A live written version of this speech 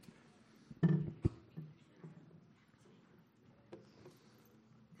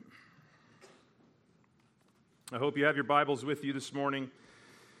I hope you have your Bibles with you this morning,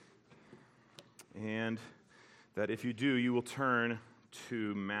 and that if you do, you will turn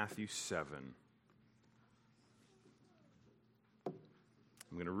to Matthew 7. I'm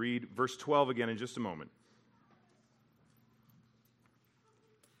going to read verse 12 again in just a moment.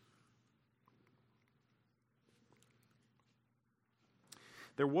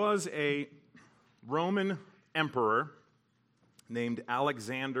 There was a Roman emperor named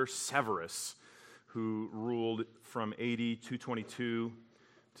Alexander Severus who ruled from AD 222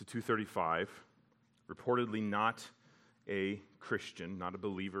 to 235, reportedly not a Christian, not a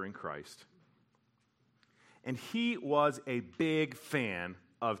believer in Christ. And he was a big fan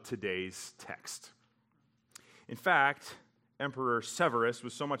of today's text. In fact, Emperor Severus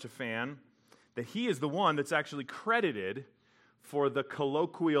was so much a fan that he is the one that's actually credited for the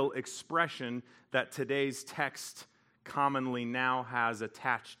colloquial expression that today's text commonly now has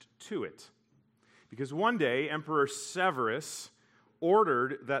attached to it. Because one day, Emperor Severus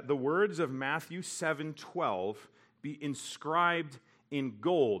ordered that the words of Matthew 7:12 be inscribed in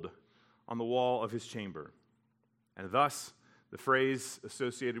gold on the wall of his chamber. And thus, the phrase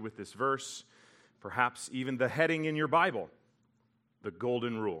associated with this verse, perhaps even the heading in your Bible, the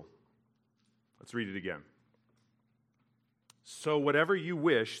Golden Rule. Let's read it again. So whatever you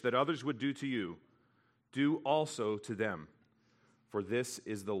wish that others would do to you, do also to them, for this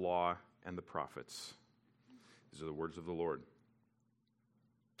is the law and the prophets. These are the words of the Lord.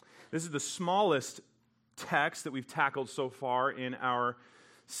 This is the smallest text that we've tackled so far in our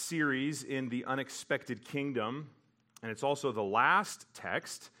series in the Unexpected Kingdom, and it's also the last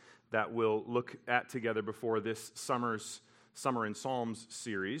text that we'll look at together before this Summer in Psalms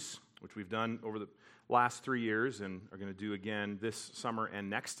series, which we've done over the last 3 years and are going to do again this summer and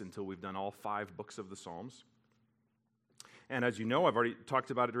next until we've done all 5 books of the Psalms. And as you know, I've already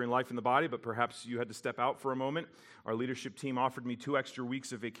talked about it during Life in the Body, but perhaps you had to step out for a moment. Our leadership team offered me 2 extra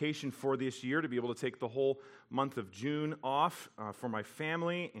weeks of vacation for this year to be able to take the whole month of June off for my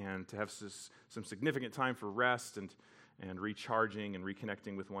family and to have some significant time for rest and recharging and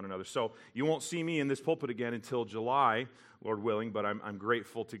reconnecting with one another. So you won't see me in this pulpit again until July, Lord willing, but I'm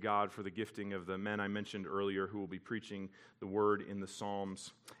grateful to God for the gifting of the men I mentioned earlier who will be preaching the word in the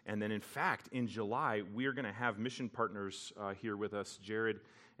Psalms. And then, in fact, in July, we're going to have mission partners here with us. Jared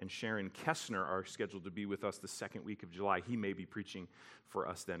and Sharon Kessner are scheduled to be with us the second week of July. He may be preaching for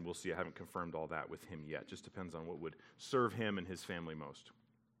us then. We'll see. I haven't confirmed all that with him yet. Just depends on what would serve him and his family most.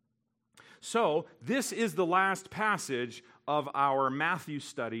 So, this is the last passage of our Matthew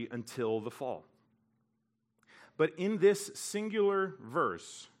study until the fall. But in this singular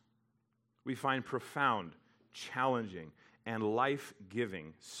verse, we find profound, challenging, and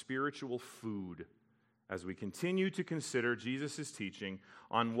life-giving spiritual food as we continue to consider Jesus' teaching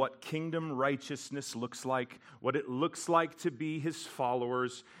on what kingdom righteousness looks like, what it looks like to be his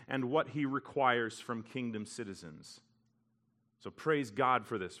followers, and what he requires from kingdom citizens. So praise God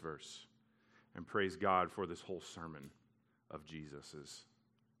for this verse. And praise God for this whole sermon of Jesus's.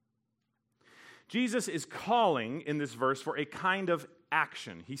 Jesus is calling in this verse for a kind of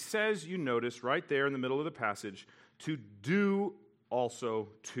action. He says, you notice right there in the middle of the passage, to do also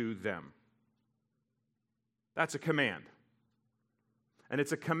to them. That's a command. And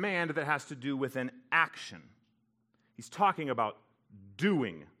it's a command that has to do with an action. He's talking about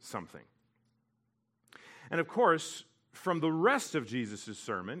doing something. And of course, from the rest of Jesus'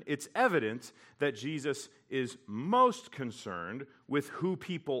 sermon, it's evident that Jesus is most concerned with who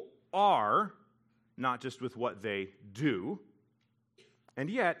people are, not just with what they do. And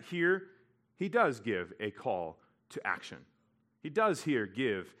yet, here, he does give a call to action. He does here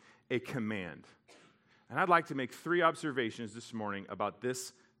give a command. And I'd like to make 3 observations this morning about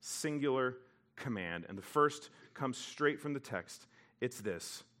this singular command. And the first comes straight from the text. It's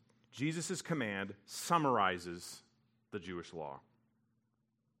this: Jesus' command summarizes the Jewish law.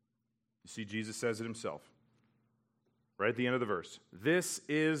 You see, Jesus says it himself, right at the end of the verse. This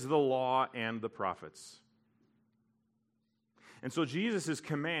is the law and the prophets. And so Jesus'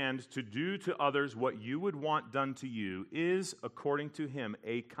 command to do to others what you would want done to you is, according to him,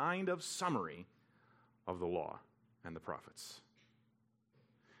 a kind of summary of the law and the prophets.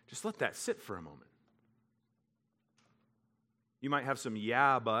 Just let that sit for a moment. You might have some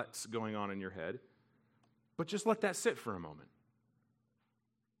yeah buts going on in your head, but just let that sit for a moment.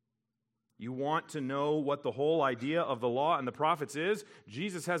 You want to know what the whole idea of the law and the prophets is?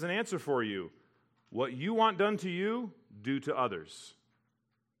 Jesus has an answer for you. What you want done to you, do to others.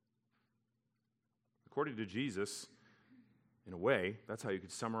 According to Jesus, in a way, that's how you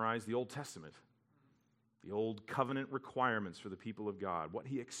could summarize the Old Testament. The old covenant requirements for the people of God, what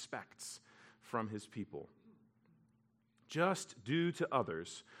he expects from his people. Just do to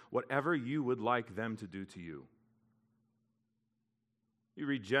others whatever you would like them to do to you. You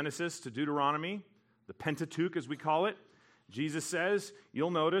read Genesis to Deuteronomy, the Pentateuch as we call it. Jesus says, you'll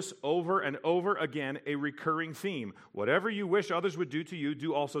notice over and over again a recurring theme. Whatever you wish others would do to you,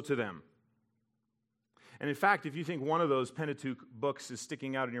 do also to them. And in fact, if you think one of those Pentateuch books is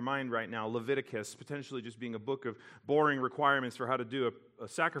sticking out in your mind right now, Leviticus, potentially just being a book of boring requirements for how to do a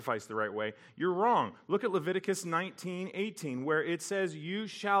sacrifice the right way, you're wrong. Look at Leviticus 19:18, where it says, you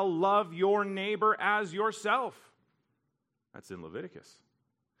shall love your neighbor as yourself. That's in Leviticus.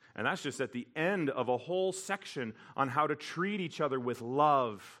 And that's just at the end of a whole section on how to treat each other with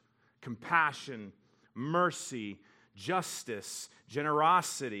love, compassion, mercy, justice,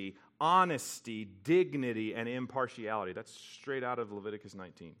 generosity, honesty, dignity, and impartiality. That's straight out of Leviticus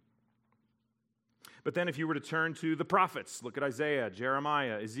 19. But then if you were to turn to the prophets, look at Isaiah,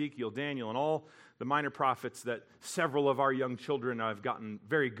 Jeremiah, Ezekiel, Daniel, and all the minor prophets that several of our young children have gotten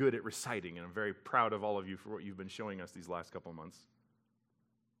very good at reciting, and I'm very proud of all of you for what you've been showing us these last couple of months.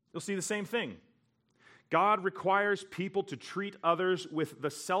 You'll see the same thing. God requires people to treat others with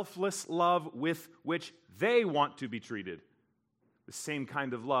the selfless love with which they want to be treated. The same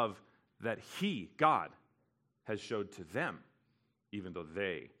kind of love that He, God, has showed to them, even though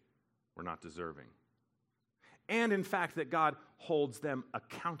they were not deserving. And in fact, that God holds them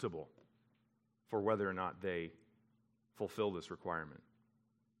accountable for whether or not they fulfill this requirement.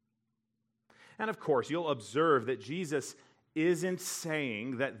 And of course, you'll observe that Jesus isn't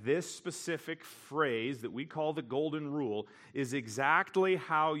saying that this specific phrase that we call the golden rule is exactly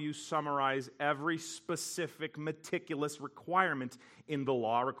how you summarize every specific meticulous requirement in the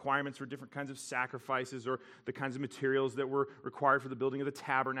law, requirements for different kinds of sacrifices or the kinds of materials that were required for the building of the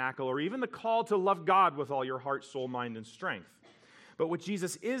tabernacle, or even the call to love God with all your heart, soul, mind, and strength. But what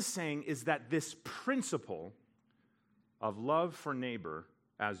Jesus is saying is that this principle of love for neighbor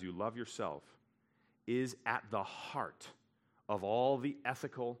as you love yourself is at the heart of all the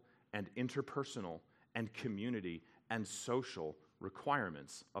ethical and interpersonal and community and social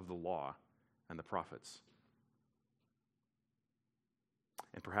requirements of the law and the prophets.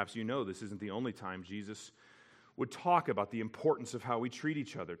 And perhaps you know this isn't the only time Jesus would talk about the importance of how we treat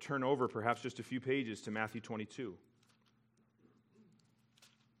each other. Turn over perhaps just a few pages to Matthew 22.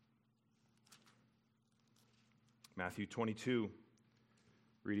 Matthew 22,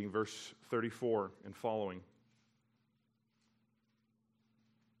 reading verse 34 and following.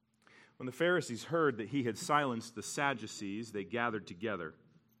 When the Pharisees heard that he had silenced the Sadducees, they gathered together,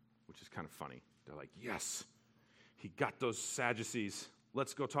 which is kind of funny. They're like, yes, he got those Sadducees.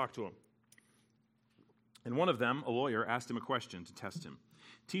 Let's go talk to him. And one of them, a lawyer, asked him a question to test him.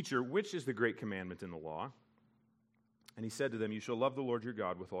 Teacher, which is the great commandment in the law? And he said to them, you shall love the Lord your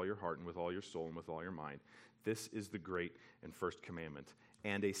God with all your heart and with all your soul and with all your mind. This is the great and first commandment.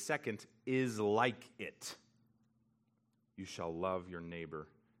 And a second is like it. You shall love your neighbor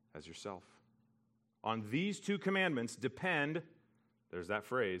as yourself. On these two commandments depend, there's that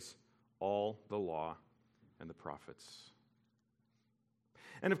phrase, all the law and the prophets.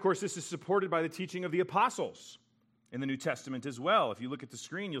 And of course, this is supported by the teaching of the apostles in the New Testament as well. If you look at the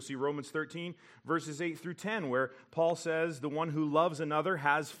screen, you'll see Romans 13, verses 8 through 10, where Paul says, the one who loves another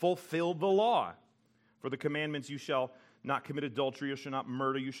has fulfilled the law. For the commandments, you shall not commit adultery, you shall not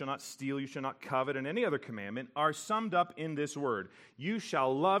murder, you shall not steal, you shall not covet, and any other commandment are summed up in this word. You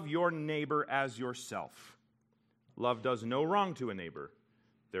shall love your neighbor as yourself. Love does no wrong to a neighbor.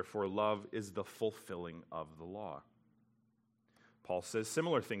 Therefore, love is the fulfilling of the law. Paul says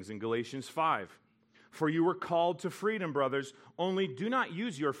similar things in Galatians 5. For you were called to freedom, brothers, only do not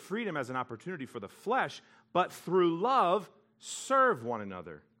use your freedom as an opportunity for the flesh, but through love serve one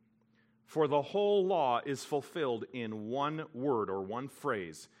another. For the whole law is fulfilled in one word or one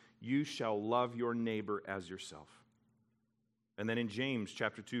phrase, you shall love your neighbor as yourself. And then in James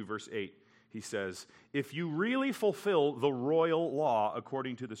chapter 2, verse 8, he says, if you really fulfill the royal law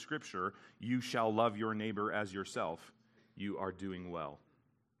according to the scripture, you shall love your neighbor as yourself, you are doing well.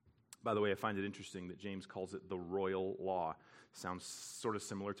 By the way, I find it interesting that James calls it the royal law. Sounds sort of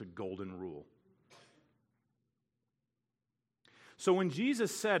similar to golden rule. So when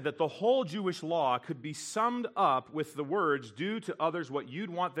Jesus said that the whole Jewish law could be summed up with the words, do to others what you'd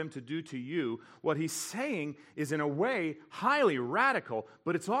want them to do to you, what he's saying is in a way highly radical,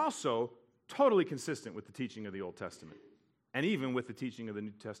 but it's also totally consistent with the teaching of the Old Testament, and even with the teaching of the New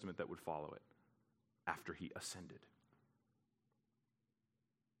Testament that would follow it after he ascended.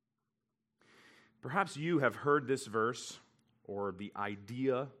 Perhaps you have heard this verse or the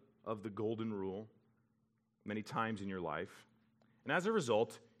idea of the golden rule many times in your life. And as a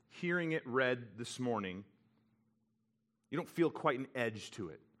result, hearing it read this morning, You don't feel quite an edge to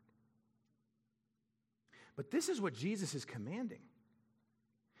it. But this is what Jesus is commanding.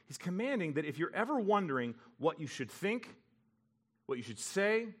 He's commanding that if you're ever wondering what you should think, what you should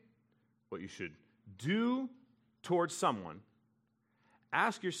say, what you should do towards someone,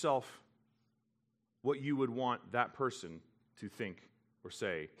 ask yourself what you would want that person to think or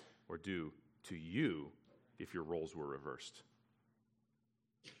say or do to you if your roles were reversed.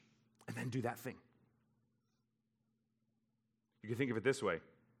 And then do that thing. You can think of it this way,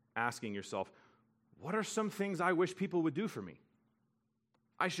 asking yourself, what are some things I wish people would do for me?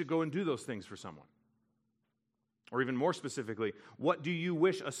 I should go and do those things for someone. Or even more specifically, what do you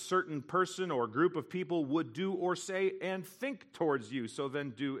wish a certain person or group of people would do or say and think towards you? So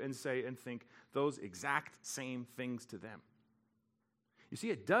then do and say and think those exact same things to them. You see,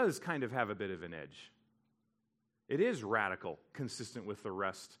 it does kind of have a bit of an edge. It is radical, consistent with the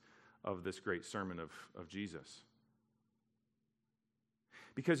rest of this great sermon of Jesus.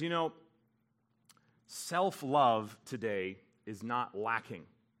 Because, self-love today is not lacking.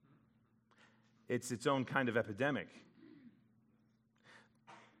 It's its own kind of epidemic.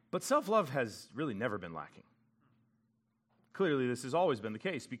 But self-love has really never been lacking. Clearly, this has always been the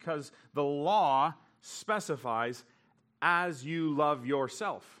case because the law specifies as you love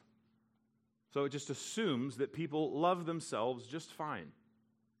yourself. So it just assumes that people love themselves just fine.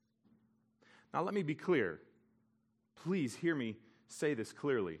 Now, let me be clear. Please hear me say this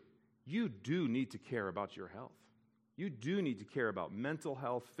clearly. You do need to care about your health. You do need to care about mental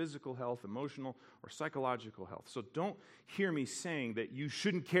health, physical health, emotional, or psychological health. So don't hear me saying that you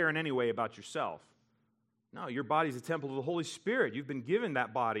shouldn't care in any way about yourself. No, your body is a temple of the Holy Spirit. You've been given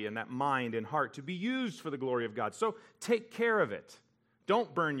that body and that mind and heart to be used for the glory of God. So take care of it.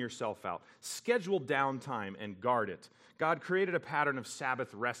 Don't burn yourself out. Schedule downtime and guard it. God created a pattern of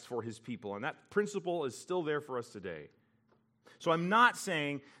Sabbath rest for his people, and that principle is still there for us today. So I'm not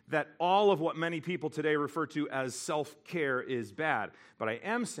saying that all of what many people today refer to as self-care is bad, but I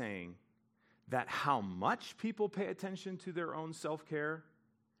am saying that how much people pay attention to their own self-care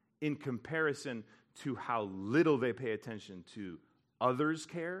in comparison to how little they pay attention to others'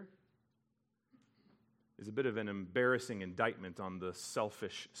 care is a bit of an embarrassing indictment on the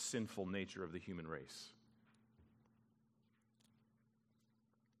selfish, sinful nature of the human race.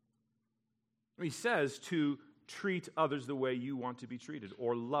 He says to treat others the way you want to be treated,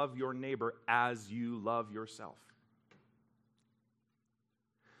 or love your neighbor as you love yourself.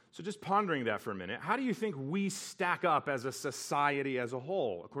 So just pondering that for a minute, how do you think we stack up as a society as a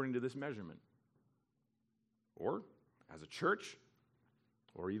whole, according to this measurement? Or as a church,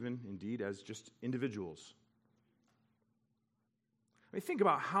 or even indeed as just individuals? I mean, think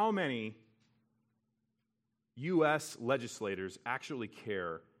about how many U.S. legislators actually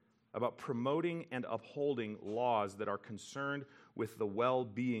care about promoting and upholding laws that are concerned with the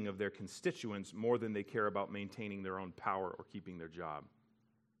well-being of their constituents more than they care about maintaining their own power or keeping their job.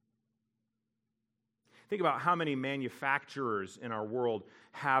 Think about how many manufacturers in our world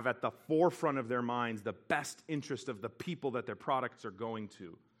have at the forefront of their minds the best interest of the people that their products are going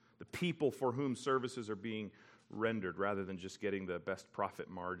to, the people for whom services are being rendered, rather than just getting the best profit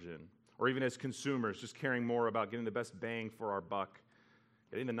margin. Or even as consumers, just caring more about getting the best bang for our buck,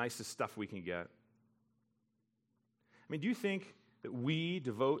 getting the nicest stuff we can get. I mean, do you think that we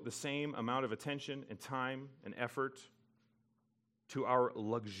devote the same amount of attention and time and effort to our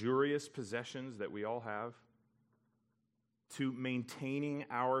luxurious possessions that we all have, to maintaining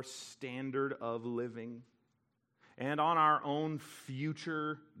our standard of living, and on our own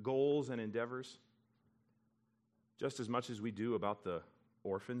future goals and endeavors, just as much as we do about the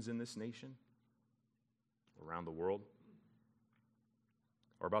orphans in this nation, around the world,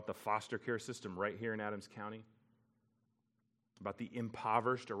 or about the foster care system right here in Adams County, about the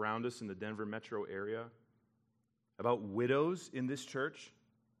impoverished around us in the Denver metro area, about widows in this church,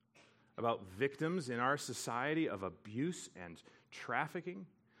 about victims in our society of abuse and trafficking,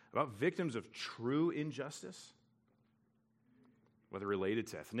 about victims of true injustice, whether related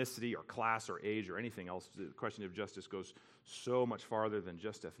to ethnicity or class or age or anything else. The question of justice goes so much farther than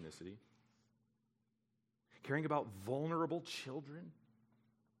just ethnicity. Caring about vulnerable children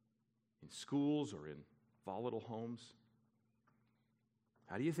in schools or in volatile homes.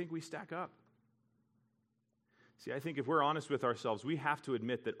 How do you think we stack up? See, I think if we're honest with ourselves, we have to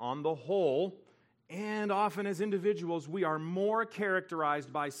admit that on the whole, and often as individuals, we are more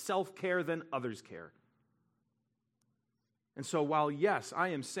characterized by self-care than others' care. And so while, yes, I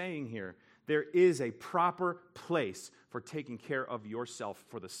am saying here, there is a proper place for taking care of yourself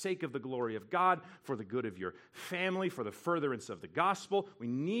for the sake of the glory of God, for the good of your family, for the furtherance of the gospel. We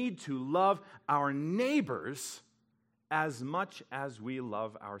need to love our neighbors as much as we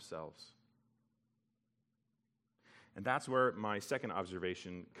love ourselves. And that's where my second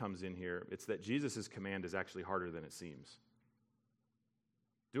observation comes in here. It's that Jesus' command is actually harder than it seems.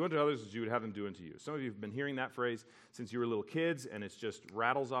 Do unto others as you would have them do unto you. Some of you have been hearing that phrase since you were little kids, and it just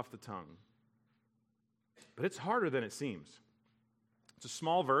rattles off the tongue. But it's harder than it seems. It's a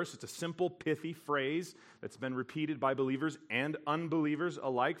small verse. It's a simple, pithy phrase that's been repeated by believers and unbelievers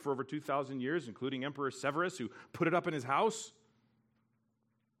alike for over 2,000 years, including Emperor Severus, who put it up in his house.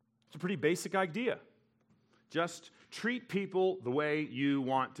 It's a pretty basic idea. Just treat people the way you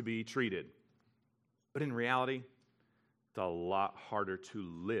want to be treated. But in reality, it's a lot harder to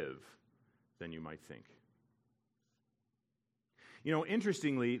live than you might think. You know,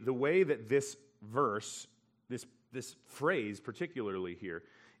 interestingly, the way that this verse, this phrase particularly here,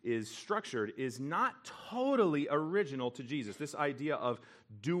 is structured is not totally original to Jesus, this idea of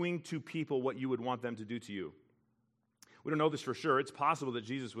doing to people what you would want them to do to you. We don't know this for sure. It's possible that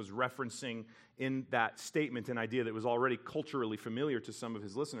Jesus was referencing in that statement an idea that was already culturally familiar to some of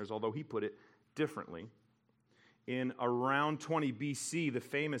his listeners, although he put it differently. In around 20 BC, the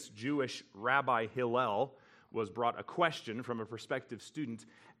famous Jewish Rabbi Hillel was brought a question from a prospective student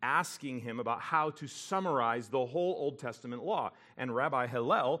asking him about how to summarize the whole Old Testament law. And Rabbi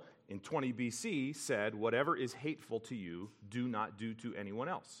Hillel, in 20 BC, said, "Whatever is hateful to you, do not do to anyone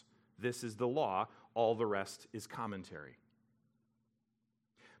else. This is the law. All the rest is commentary."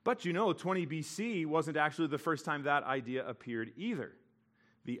 But you know, 20 BC wasn't actually the first time that idea appeared either.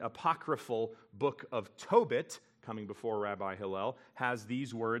 The apocryphal book of Tobit, coming before Rabbi Hillel, has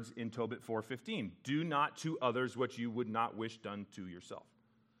these words in Tobit 4:15. "Do not to others what you would not wish done to yourself."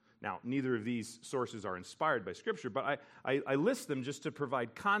 Now, neither of these sources are inspired by Scripture, but I list them just to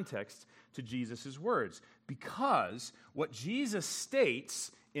provide context to Jesus' words, because what Jesus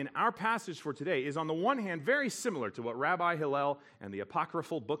states in our passage for today is, on the one hand, very similar to what Rabbi Hillel and the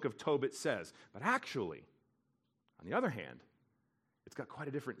apocryphal book of Tobit says, but actually, on the other hand, it's got quite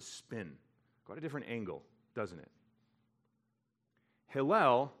a different spin, quite a different angle, doesn't it?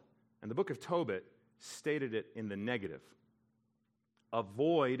 Hillel and the book of Tobit stated it in the negative.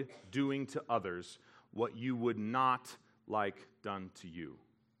 Avoid doing to others what you would not like done to you.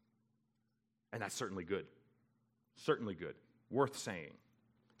 And that's certainly good. Certainly good. Worth saying.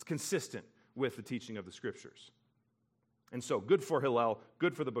 It's consistent with the teaching of the Scriptures. And so, good for Hillel,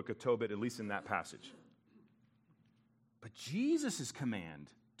 good for the book of Tobit, at least in that passage. But Jesus'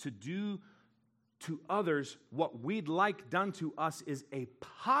 command to do to others what we'd like done to us is a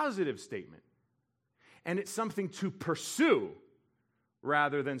positive statement. And it's something to pursue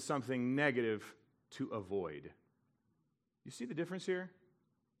rather than something negative to avoid. You see the difference here?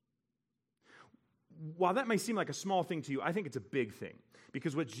 While that may seem like a small thing to you, I think it's a big thing.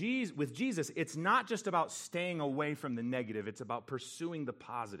 Because with Jesus, it's not just about staying away from the negative, it's about pursuing the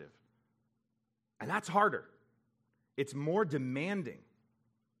positive. And that's harder. It's more demanding.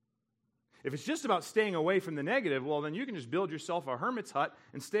 If it's just about staying away from the negative, well, then you can just build yourself a hermit's hut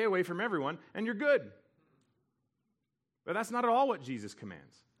and stay away from everyone, and you're good. But that's not at all what Jesus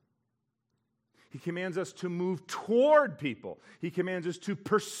commands. He commands us to move toward people. He commands us to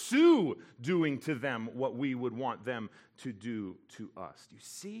pursue doing to them what we would want them to do to us. Do you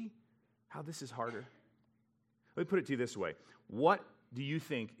see how this is harder? Let me put it to you this way. What do you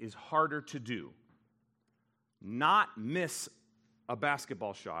think is harder to do? Not miss a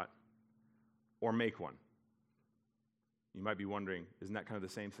basketball shot or make one? You might be wondering, isn't that kind of the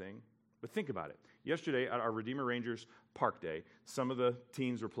same thing? But think about it. Yesterday at our Redeemer Rangers Park Day, some of the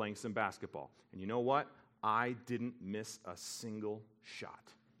teens were playing some basketball. And you know what? I didn't miss a single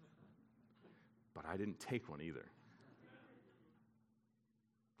shot. But I didn't take one either.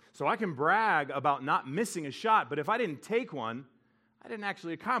 So I can brag about not missing a shot, but if I didn't take one, I didn't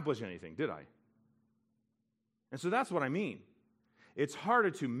actually accomplish anything, did I? And so that's what I mean. It's harder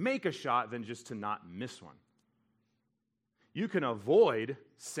to make a shot than just to not miss one. You can avoid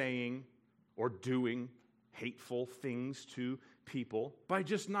saying or doing hateful things to people by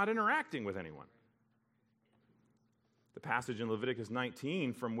just not interacting with anyone. The passage in Leviticus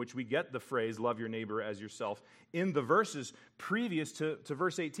 19 from which we get the phrase, love your neighbor as yourself, in the verses previous to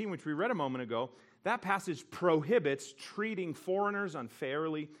verse 18, which we read a moment ago, that passage prohibits treating foreigners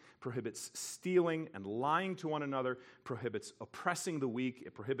unfairly, prohibits stealing and lying to one another, prohibits oppressing the weak,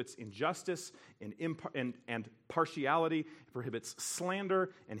 it prohibits injustice and partiality, it prohibits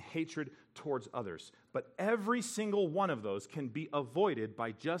slander and hatred towards others. But every single one of those can be avoided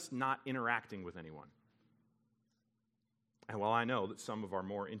by just not interacting with anyone. And while I know that some of our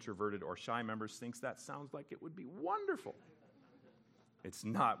more introverted or shy members thinks that sounds like it would be wonderful, it's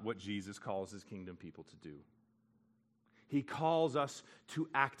not what Jesus calls his kingdom people to do. He calls us to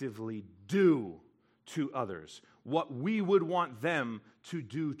actively do to others what we would want them to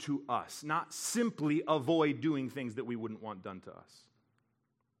do to us, not simply avoid doing things that we wouldn't want done to us.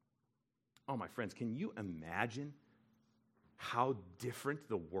 Oh, my friends, can you imagine how different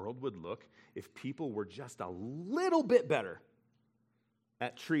the world would look if people were just a little bit better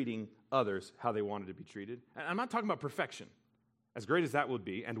at treating others how they wanted to be treated? And I'm not talking about perfection, as great as that would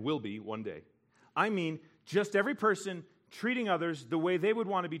be and will be one day. I mean, just every person treating others the way they would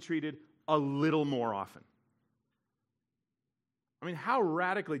want to be treated a little more often. I mean, how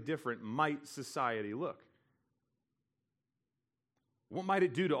radically different might society look? What might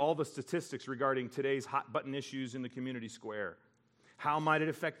it do to all the statistics regarding today's hot-button issues in the community square? How might it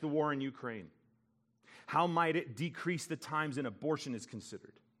affect the war in Ukraine? How might it decrease the times an abortion is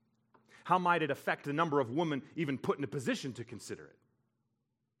considered? How might it affect the number of women even put in a position to consider it?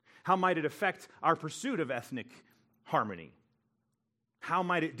 How might it affect our pursuit of ethnic harmony? How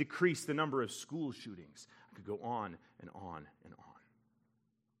might it decrease the number of school shootings? I could go on and on and on.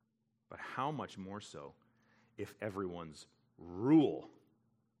 But how much more so if everyone's rule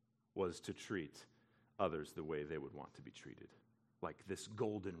was to treat others the way they would want to be treated, like this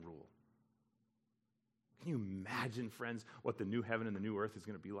golden rule? Can you imagine, friends, what the new heaven and the new earth is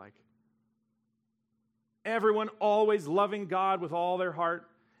going to be like? Everyone always loving God with all their heart,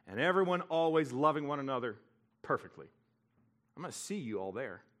 and everyone always loving one another perfectly. I'm going to see you all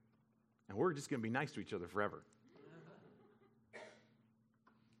there, and we're just going to be nice to each other forever.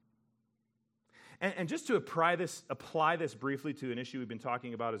 And just to apply this briefly to an issue we've been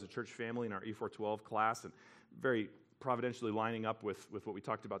talking about as a church family in our E412 class, and very providentially lining up with what we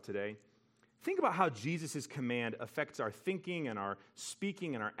talked about today, think about how Jesus' command affects our thinking and our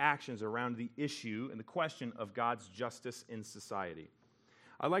speaking and our actions around the issue and the question of God's justice in society.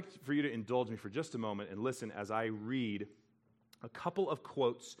 I'd like for you to indulge me for just a moment and listen as I read a couple of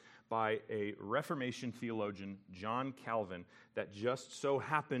quotes by a Reformation theologian, John Calvin, that just so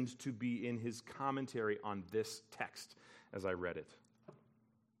happened to be in his commentary on this text as I read it.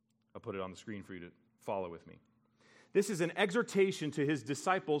 I'll put it on the screen for you to follow with me. This is an exhortation to his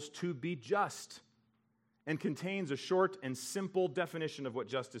disciples to be just and contains a short and simple definition of what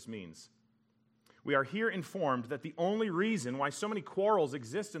justice means. We are here informed that the only reason why so many quarrels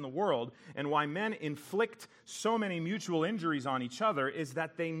exist in the world and why men inflict so many mutual injuries on each other is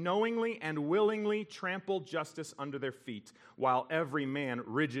that they knowingly and willingly trample justice under their feet, while every man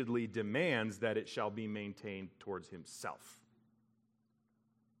rigidly demands that it shall be maintained towards himself.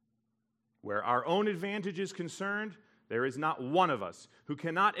 Where our own advantage is concerned, there is not one of us who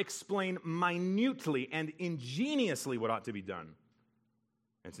cannot explain minutely and ingeniously what ought to be done.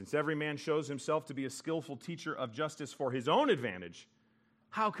 And since every man shows himself to be a skillful teacher of justice for his own advantage,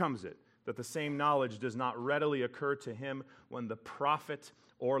 how comes it that the same knowledge does not readily occur to him when the profit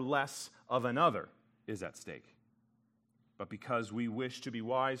or less of another is at stake? But because we wish to be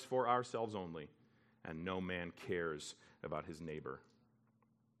wise for ourselves only, and no man cares about his neighbor.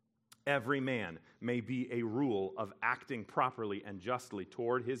 Every man may be a rule of acting properly and justly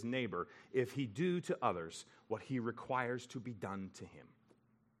toward his neighbor if he do to others what he requires to be done to him.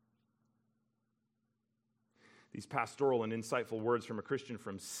 These pastoral and insightful words from a Christian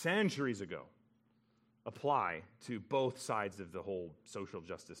from centuries ago apply to both sides of the whole social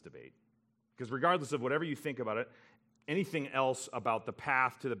justice debate. Because regardless of whatever you think about it, anything else about the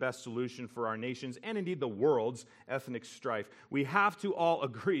path to the best solution for our nation's and indeed the world's ethnic strife, we have to all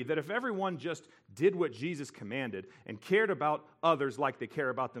agree that if everyone just did what Jesus commanded and cared about others like they care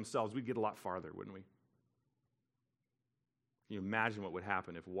about themselves, we'd get a lot farther, wouldn't we? Can you imagine what would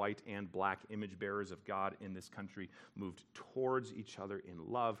happen if white and black image bearers of God in this country moved towards each other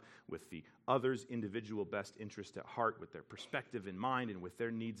in love with the other's individual best interest at heart, with their perspective in mind, and with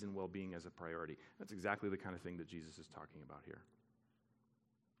their needs and well-being as a priority? That's exactly the kind of thing that Jesus is talking about here.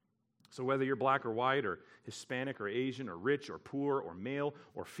 So whether you're black or white or Hispanic or Asian or rich or poor or male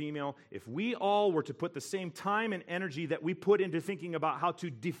or female, if we all were to put the same time and energy that we put into thinking about how to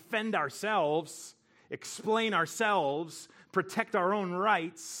defend ourselves, explain ourselves, protect our own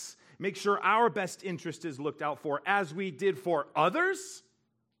rights, make sure our best interest is looked out for as we did for others,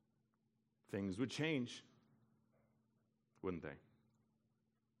 things would change, wouldn't they?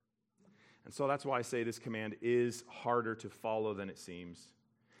 And so that's why I say this command is harder to follow than it seems.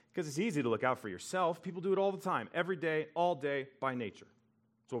 Because it's easy to look out for yourself. People do it all the time, every day, all day, by nature.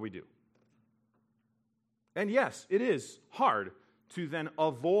 That's what we do. And yes, it is hard to then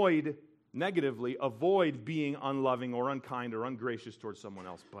avoid being unloving or unkind or ungracious towards someone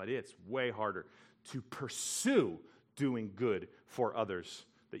else, but it's way harder to pursue doing good for others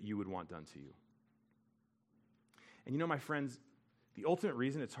that you would want done to you. And you know, my friends, the ultimate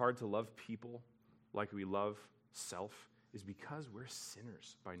reason it's hard to love people like we love self is because we're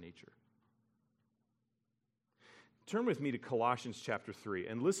sinners by nature. Turn with me to Colossians chapter 3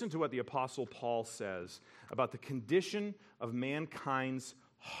 and listen to what the Apostle Paul says about the condition of mankind's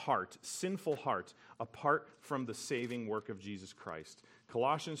heart, sinful heart, apart from the saving work of Jesus Christ.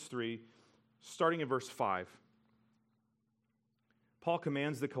 Colossians 3, starting in verse 5. Paul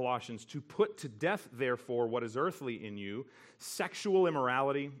commands the Colossians to put to death, therefore, what is earthly in you, sexual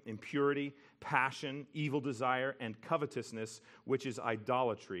immorality, impurity, passion, evil desire, and covetousness, which is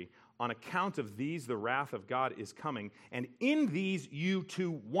idolatry. On account of these, the wrath of God is coming, and in these you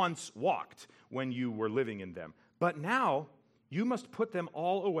too once walked when you were living in them. But now you must put them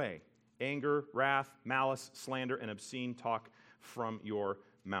all away: anger, wrath, malice, slander, and obscene talk from your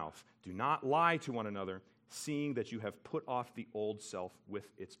mouth. Do not lie to one another, seeing that you have put off the old self with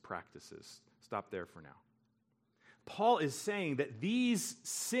its practices. Stop there for now. Paul is saying that these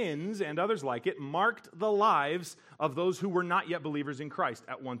sins and others like it marked the lives of those who were not yet believers in Christ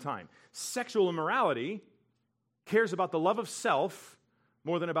at one time. Sexual immorality cares about the love of self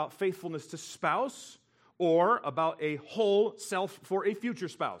more than about faithfulness to spouse or about a whole self for a future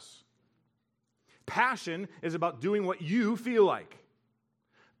spouse. Passion is about doing what you feel like.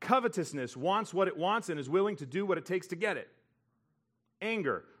 Covetousness wants what it wants and is willing to do what it takes to get it.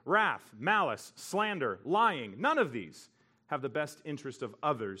 Anger, wrath, malice, slander, lying, none of these have the best interest of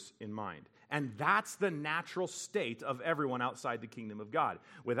others in mind. And that's the natural state of everyone outside the kingdom of God.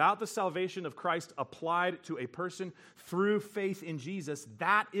 Without the salvation of Christ applied to a person through faith in Jesus,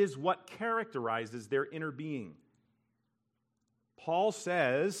 that is what characterizes their inner being. Paul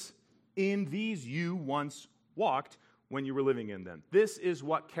says, in these you once walked when you were living in them. This is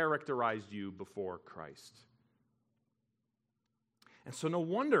what characterized you before Christ. And so no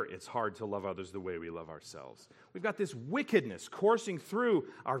wonder it's hard to love others the way we love ourselves. We've got this wickedness coursing through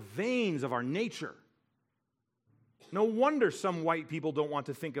our veins of our nature. No wonder some white people don't want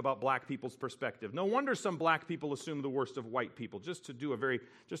to think about black people's perspective. No wonder some black people assume the worst of white people, just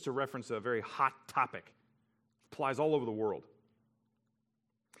to reference a very hot topic. Applies all over the world.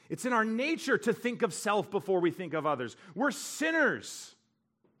 It's in our nature to think of self before we think of others. We're sinners.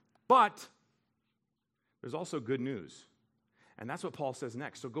 But there's also good news. And that's what Paul says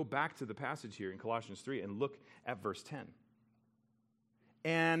next. So go back to the passage here in Colossians 3 and look at verse 10.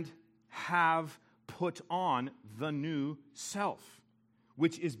 And have put on the new self,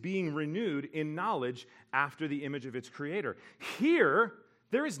 which is being renewed in knowledge after the image of its creator. Here,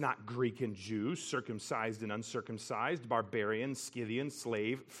 there is not Greek and Jew, circumcised and uncircumcised, barbarian, Scythian,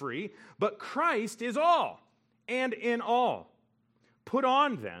 slave, free, but Christ is all and in all. Put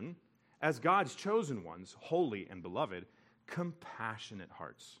on then, as God's chosen ones, holy and beloved, compassionate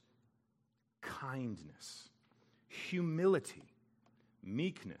hearts, kindness, humility,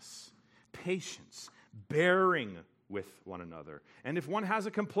 meekness, patience, bearing with one another. And if one has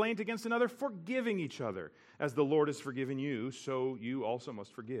a complaint against another, forgiving each other. As the Lord has forgiven you, so you also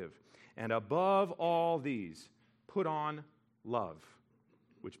must forgive. And above all these, put on love,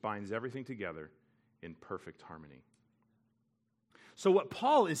 which binds everything together in perfect harmony. So what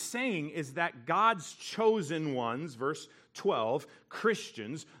Paul is saying is that God's chosen ones, verse 12,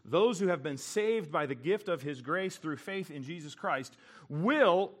 Christians, those who have been saved by the gift of his grace through faith in Jesus Christ,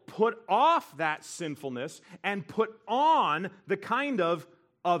 will put off that sinfulness and put on the kind of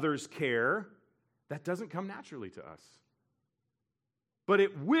others' care that doesn't come naturally to us. But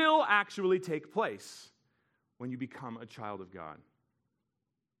it will actually take place when you become a child of God.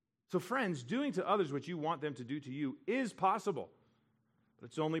 So friends, doing to others what you want them to do to you is possible. But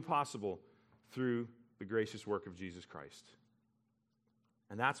it's only possible through the gracious work of Jesus Christ.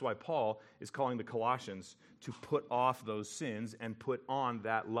 And that's why Paul is calling the Colossians to put off those sins and put on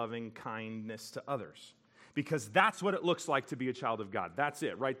that loving kindness to others. Because that's what it looks like to be a child of God. That's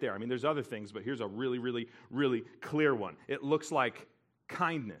it, right there. I mean, there's other things, but here's a really, really, really clear one. It looks like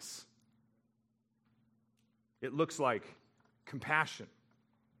kindness. It looks like compassion.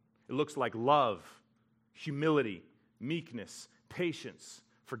 It looks like love, humility, meekness, patience,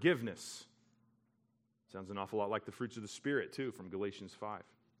 forgiveness. Sounds an awful lot like the fruits of the Spirit, too, from Galatians 5.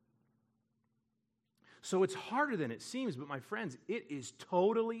 So it's harder than it seems, but my friends, it is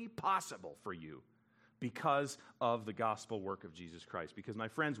totally possible for you because of the gospel work of Jesus Christ. Because, my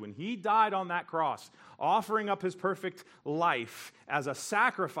friends, when he died on that cross, offering up his perfect life as a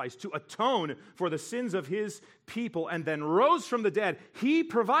sacrifice to atone for the sins of his people and then rose from the dead, he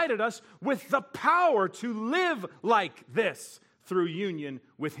provided us with the power to live like this through union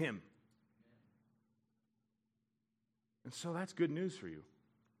with him. And so that's good news for you.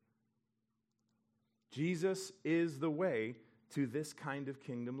 Jesus is the way to this kind of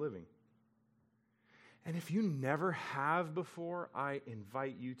kingdom living. And if you never have before, I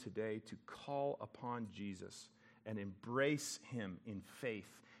invite you today to call upon Jesus and embrace him in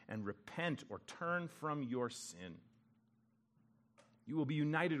faith and repent or turn from your sin. You will be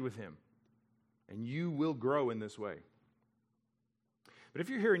united with him, and you will grow in this way. But if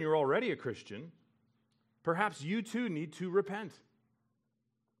you're here and you're already a Christian, perhaps you too need to repent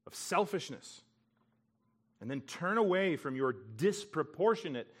of selfishness and then turn away from your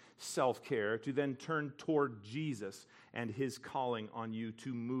disproportionate self-care to then turn toward Jesus and his calling on you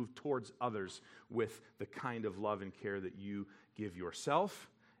to move towards others with the kind of love and care that you give yourself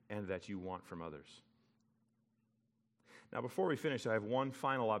and that you want from others. Now, before we finish, I have one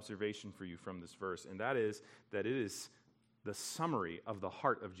final observation for you from this verse, and that is that it is the summary of the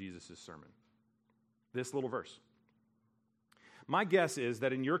heart of Jesus' sermon. This little verse. My guess is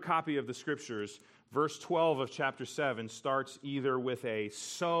that in your copy of the Scriptures, verse 12 of chapter 7 starts either with a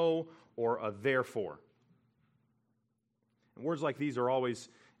so or a therefore. And words like these are always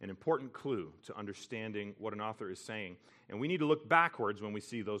an important clue to understanding what an author is saying. And we need to look backwards when we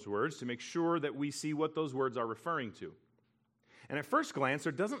see those words to make sure that we see what those words are referring to. And at first glance,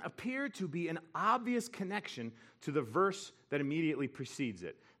 there doesn't appear to be an obvious connection to the verse that immediately precedes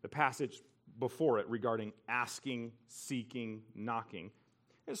it, the passage before it regarding asking, seeking, knocking.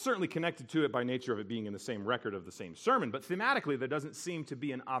 It's certainly connected to it by nature of it being in the same record of the same sermon, but thematically there doesn't seem to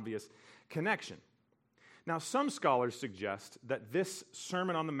be an obvious connection. Now, some scholars suggest that this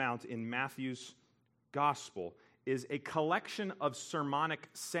Sermon on the Mount in Matthew's Gospel is a collection of sermonic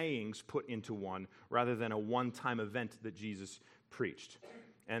sayings put into one rather than a one-time event that Jesus preached.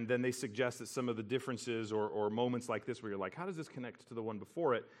 And then they suggest that some of the differences or moments like this where you're like, how does this connect to the one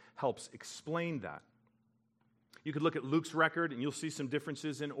before it, helps explain that. You could look at Luke's record, and you'll see some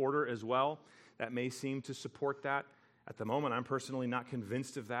differences in order as well. That may seem to support that. At the moment, I'm personally not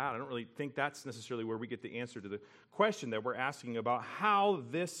convinced of that. I don't really think that's necessarily where we get the answer to the question that we're asking about how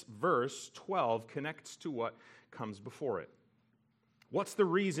this verse 12 connects to what comes before it. What's the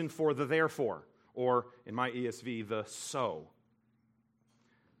reason for the therefore? Or, in my ESV, the so.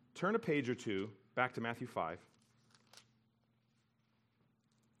 Turn a page or two back to Matthew 5.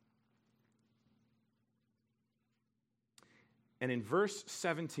 And in verse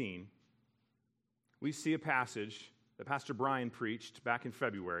 17, we see a passage that Pastor Brian preached back in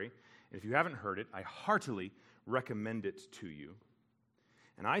February. And if you haven't heard it, I heartily recommend it to you.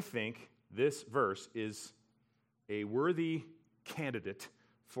 And I think this verse is a worthy candidate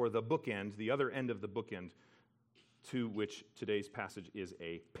for the bookend, the other end of the bookend, to which today's passage is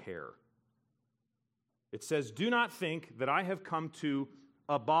a pair. It says, "Do not think that I have come to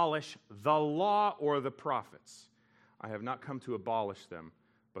abolish the law or the prophets. I have not come to abolish them,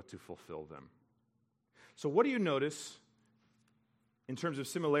 but to fulfill them." So what do you notice in terms of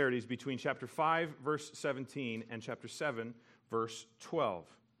similarities between chapter 5, verse 17, and chapter 7, verse 12?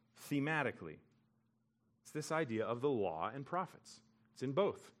 Thematically, it's this idea of the law and prophets. It's in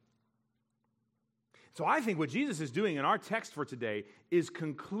both. So I think what Jesus is doing in our text for today is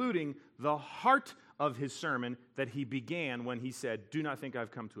concluding the heart of his sermon that he began when he said, "Do not think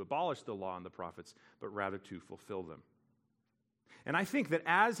I've come to abolish the law and the prophets, but rather to fulfill them." And I think that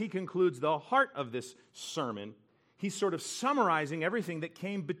as he concludes the heart of this sermon, he's sort of summarizing everything that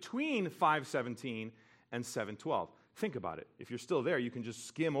came between 5:17 and 7:12. Think about it. If you're still there, you can just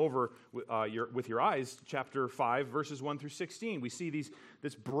skim over with your eyes chapter 5, verses 1 through 16. We see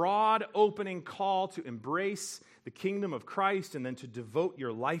this broad opening call to embrace the kingdom of Christ and then to devote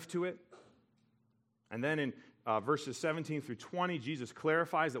your life to it. And then in verses 17 through 20, Jesus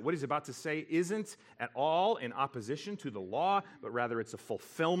clarifies that what he's about to say isn't at all in opposition to the law, but rather it's a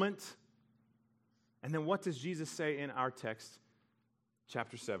fulfillment. And then what does Jesus say in our text,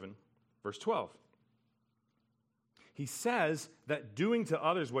 chapter 7, verse 12? He says that doing to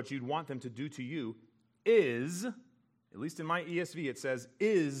others what you'd want them to do to you is, at least in my ESV it says,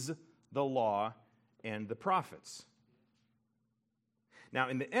 is the law and the prophets. Now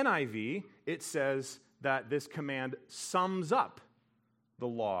in the NIV, it says that this command sums up the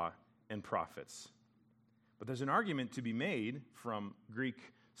law and prophets. But there's an argument to be made from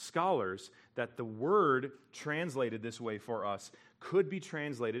Greek scholars that the word translated this way for us could be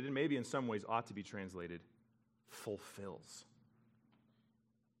translated, and maybe in some ways ought to be translated, fulfills.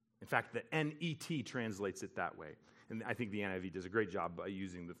 In fact, the NET translates it that way. And I think the NIV does a great job by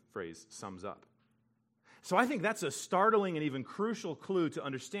using the phrase sums up. So I think that's a startling and even crucial clue to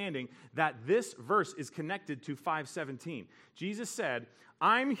understanding that this verse is connected to 5:17. Jesus said,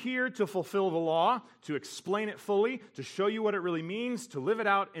 "I'm here to fulfill the law, to explain it fully, to show you what it really means, to live it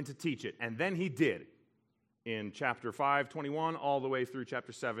out, and to teach it." And then he did. in chapter 5, 21, all the way through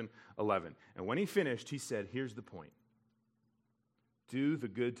chapter 7, 11. And when he finished, he said, here's the point. Do the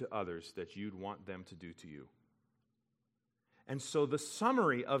good to others that you'd want them to do to you. And so the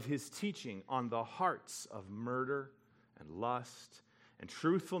summary of his teaching on the hearts of murder and lust and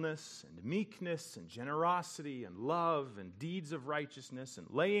truthfulness and meekness and generosity and love and deeds of righteousness and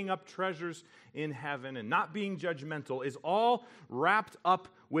laying up treasures in heaven and not being judgmental is all wrapped up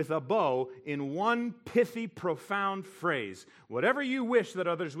with a bow in one pithy, profound phrase. Whatever you wish that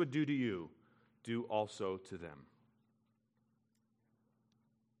others would do to you, do also to them.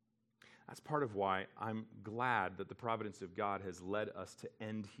 That's part of why I'm glad that the providence of God has led us to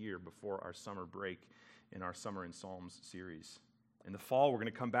end here before our summer break in our Summer in Psalms series. In the fall, we're going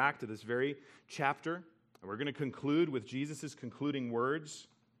to come back to this very chapter, and we're going to conclude with Jesus' concluding words.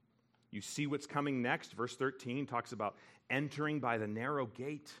 You see what's coming next. Verse 13 talks about entering by the narrow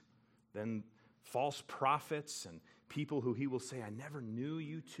gate, then false prophets and people who he will say, I never knew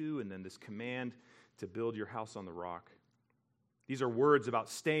you to, and then this command to build your house on the rock. These are words about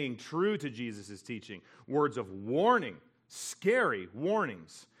staying true to Jesus' teaching, words of warning, scary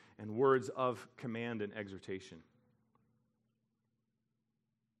warnings, and words of command and exhortation.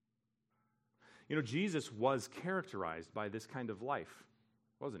 You know, Jesus was characterized by this kind of life,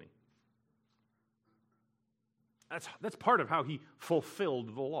 wasn't he? That's part of how he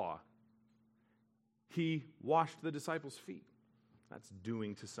fulfilled the law. He washed the disciples' feet. That's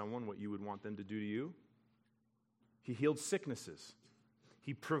doing to someone what you would want them to do to you. He healed sicknesses.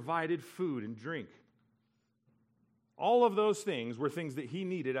 He provided food and drink. All of those things were things that he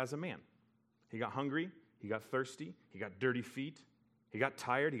needed as a man. He got hungry. He got thirsty. He got dirty feet. He got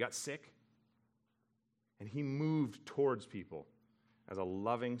tired. He got sick. And he moved towards people as a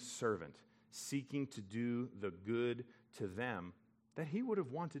loving servant, seeking to do the good to them that he would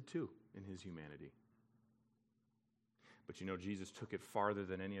have wanted to in his humanity. But you know, Jesus took it farther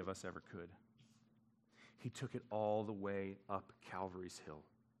than any of us ever could. He took it all the way up Calvary's Hill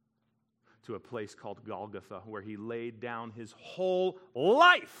to a place called Golgotha, where he laid down his whole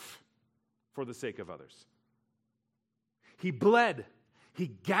life for the sake of others. He bled,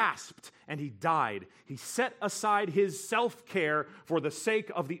 he gasped, and he died. He set aside his self-care for the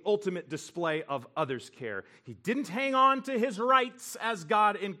sake of the ultimate display of others' care. He didn't hang on to his rights as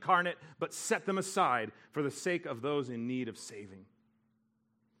God incarnate, but set them aside for the sake of those in need of saving.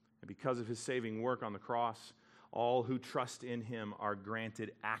 And because of his saving work on the cross, all who trust in him are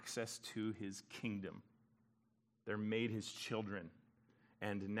granted access to his kingdom. They're made his children.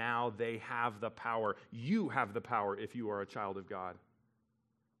 And now they have the power. You have the power if you are a child of God,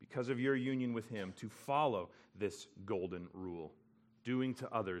 because of your union with him, to follow this golden rule, doing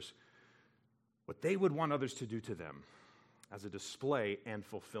to others what they would want others to do to them as a display and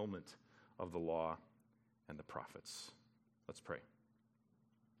fulfillment of the law and the prophets. Let's pray.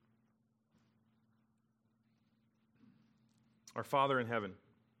 Our Father in heaven,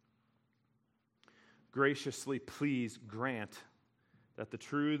 graciously please grant that the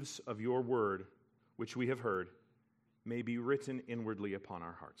truths of your word, which we have heard, may be written inwardly upon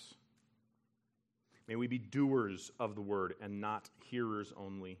our hearts. May we be doers of the word and not hearers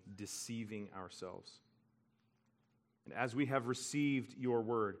only, deceiving ourselves. And as we have received your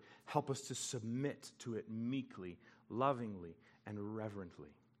word, help us to submit to it meekly, lovingly, and reverently.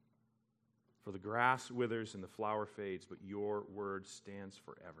 For the grass withers and the flower fades, but your word stands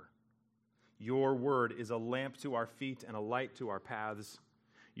forever. Your word is a lamp to our feet and a light to our paths.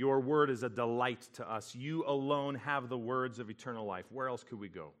 Your word is a delight to us. You alone have the words of eternal life. Where else could we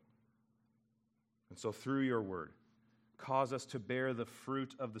go? And so through your word, cause us to bear the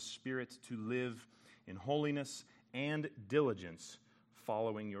fruit of the Spirit, to live in holiness and diligence,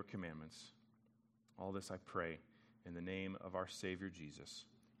 following your commandments. All this I pray in the name of our Savior Jesus.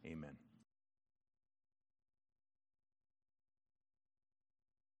 Amen.